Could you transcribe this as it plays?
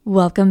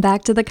Welcome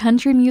back to the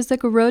Country Music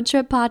Road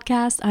Trip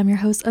Podcast. I'm your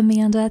host,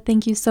 Amanda.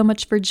 Thank you so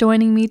much for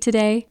joining me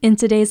today. In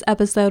today's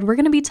episode, we're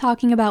going to be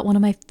talking about one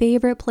of my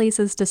favorite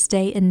places to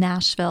stay in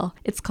Nashville.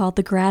 It's called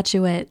The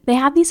Graduate. They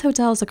have these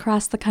hotels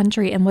across the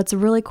country, and what's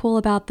really cool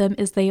about them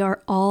is they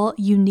are all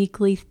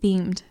uniquely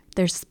themed.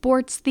 There's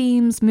sports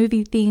themes,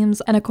 movie themes,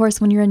 and of course,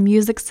 when you're in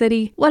Music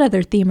City, what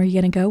other theme are you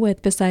going to go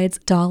with besides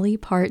Dolly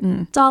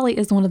Parton? Dolly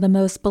is one of the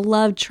most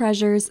beloved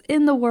treasures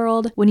in the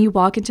world. When you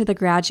walk into The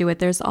Graduate,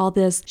 there's all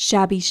this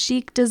shabby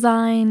chic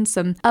design,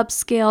 some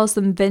upscale,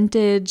 some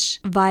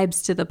vintage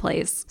vibes to the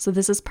place. So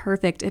this is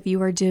perfect if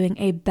you are doing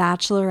a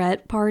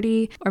bachelorette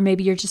party, or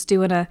maybe you're just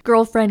doing a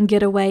girlfriend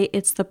getaway.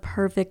 It's the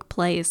perfect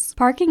place.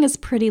 Parking is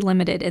pretty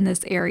limited in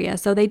this area,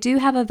 so they do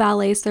have a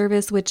valet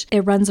service, which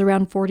it runs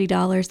around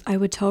 $40. I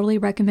would totally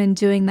recommend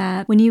doing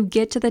that. When you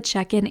get to the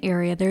check-in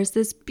area, there's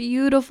this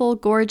beautiful,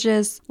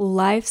 gorgeous,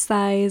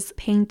 life-size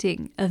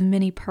painting of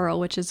Minnie Pearl,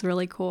 which is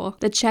really cool.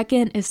 The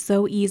check-in is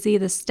so easy.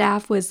 The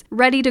staff was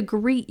ready to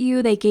greet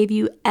you. They gave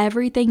you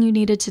everything you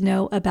needed to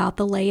know about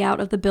the layout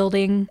of the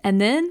building, and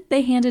then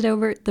they handed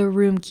over the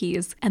room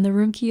keys, and the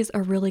room keys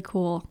are really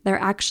cool. They're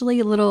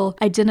actually little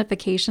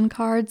identification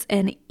cards,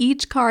 and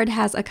each card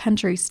has a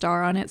country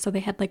star on it. So they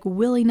had like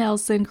Willie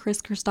Nelson,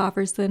 Chris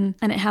Christopherson,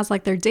 and it has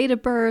like their date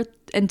of birth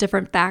and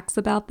different facts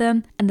about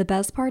them. And the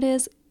best part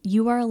is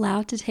you are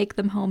allowed to take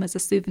them home as a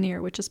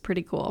souvenir, which is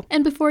pretty cool.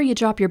 And before you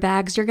drop your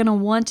bags, you're going to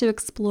want to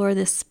explore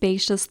this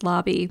spacious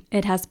lobby.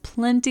 It has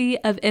plenty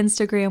of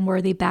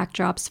Instagram-worthy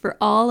backdrops for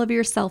all of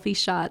your selfie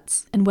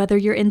shots. And whether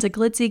you're into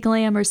glitzy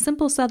glam or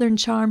simple Southern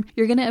charm,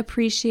 you're going to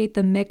appreciate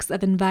the mix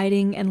of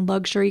inviting and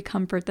luxury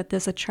comfort that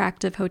this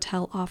attractive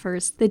hotel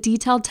offers. The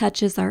detailed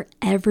touches are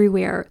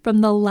everywhere,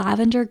 from the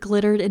lavender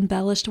glittered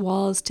embellished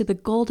walls to the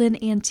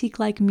golden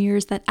antique-like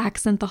mirrors that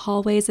accent the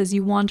hallways as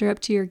you wander up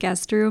to your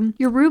guest room.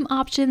 Your room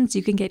options,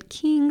 you can get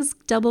kings,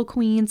 double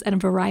queens, and a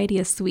variety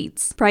of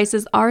suites.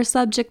 Prices are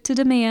subject to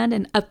demand,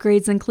 and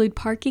upgrades include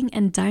parking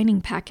and dining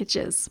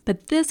packages.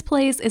 But this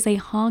place is a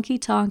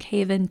honky-tonk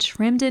haven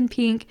trimmed in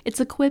pink. It's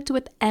equipped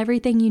with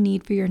everything you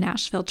need for your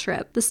Nashville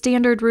trip. The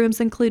standard rooms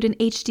include an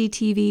HD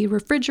TV,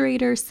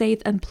 refrigerator, safe,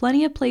 and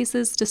plenty of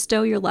places to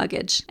stow your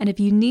luggage. And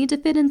if you need to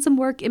fit in some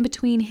work in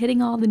between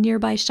hitting all the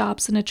nearby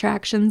shops and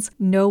attractions,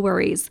 no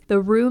worries. The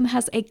room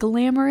has a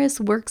glamorous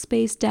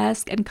workspace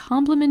desk and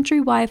complimentary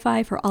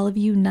Wi-Fi for all of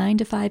you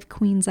 9-to-5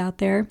 queens out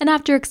there. And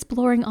after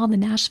exploring all the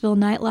Nashville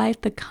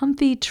nightlife, the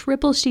comfy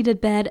triple-sheeted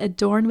bed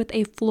adorned with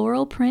a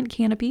floral print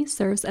canopy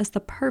serves as the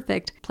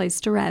perfect place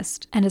to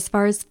rest. And as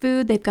far as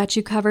food, they've got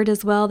you covered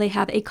as well. They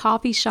have a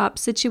coffee shop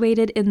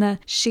situated in the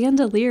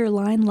chandelier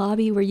line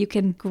lobby where you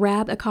can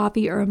grab a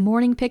coffee or a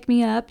morning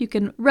pick-me-up. You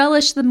can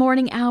relish the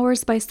morning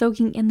hours by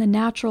soaking in the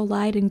natural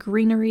light and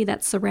greenery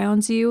that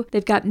surrounds you.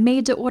 They've got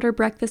made-to-order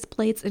breakfast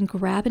plates and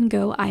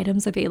grab-and-go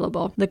items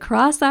available. The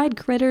cross-eyed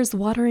critters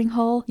watering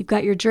hole. You've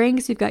got your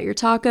drinks, you've got your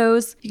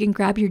tacos. You can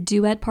grab your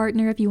duet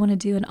partner if you want to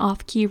do an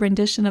off-key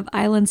rendition of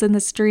Islands in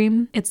the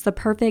Stream. It's the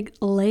perfect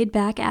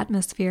laid-back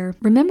atmosphere.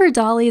 Remember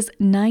Dolly's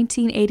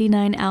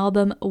 1989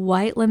 album,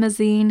 White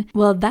Limousine?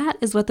 Well, that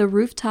is what the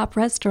rooftop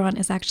restaurant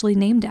is actually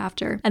named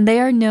after. And they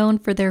are known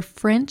for their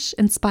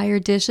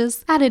French-inspired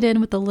dishes, added in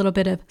with a little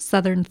bit of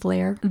Southern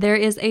flair. There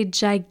is a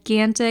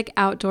gigantic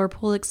outdoor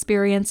pool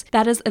experience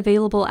that is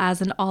available as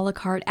an a la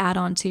carte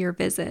add-on to your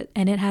visit.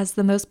 And it has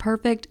the most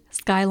perfect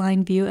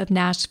skyline view of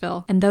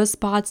Nashville. And those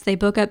spots, they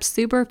book up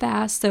super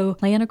fast, so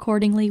plan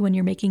accordingly when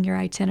you're making your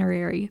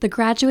itinerary. The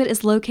Graduate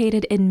is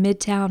located in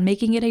Midtown,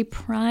 making it a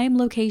prime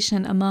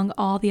location among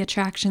all the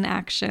attraction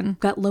action. We've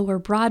got Lower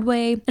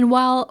Broadway, and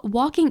while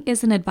walking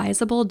isn't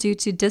advisable due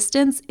to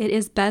distance, it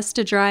is best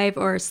to drive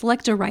or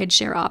select a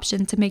rideshare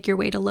option to make your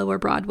way to Lower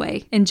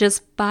Broadway. In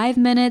just 5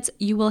 minutes,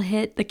 you will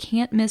hit the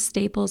can't-miss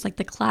staples like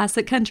the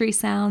classic country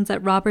sounds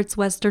at Robert's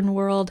Western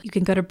World. You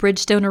can go to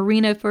Bridgestone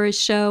Arena for a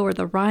show, or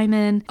the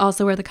Ryman,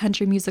 also where the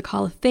Country Music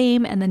Hall of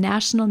Fame and the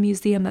National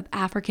Museum of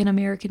African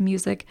American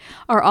Music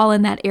are all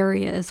in that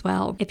area as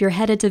well. If you're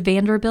headed to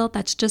Vanderbilt,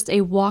 that's just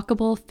a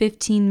walkable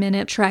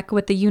 15-minute trek,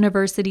 with the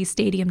University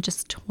Stadium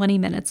just 20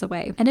 minutes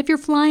away. And if you're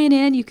flying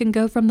in, you can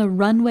go from the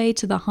runway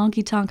to the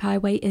honky-tonk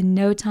highway in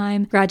no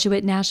time.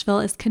 Graduate Nashville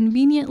is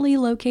conveniently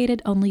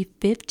located only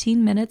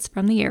 15 minutes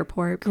from the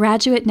airport.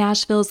 Graduate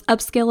Nashville's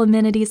upscale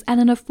amenities at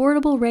an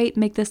affordable rate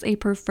make this a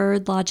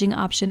preferred lodging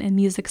option in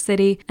Music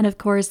City. And of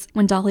course,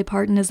 when Dolly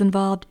Parton is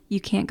involved, you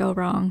can't go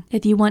wrong.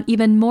 If you want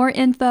even more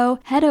info,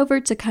 head over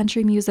to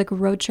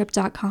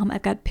countrymusicroadtrip.com.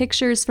 I've got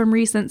pictures from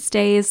recent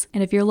stays,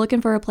 and if you're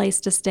looking for a place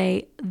to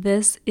stay,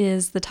 this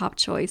is the top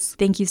choice.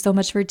 Thank you so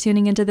much for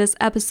tuning into this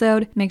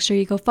episode. Make sure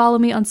you go follow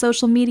me on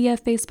social media,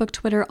 Facebook,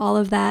 Twitter, all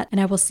of that,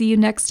 and I will see you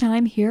next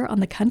time here on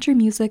the Country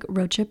Music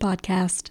Road Trip Podcast.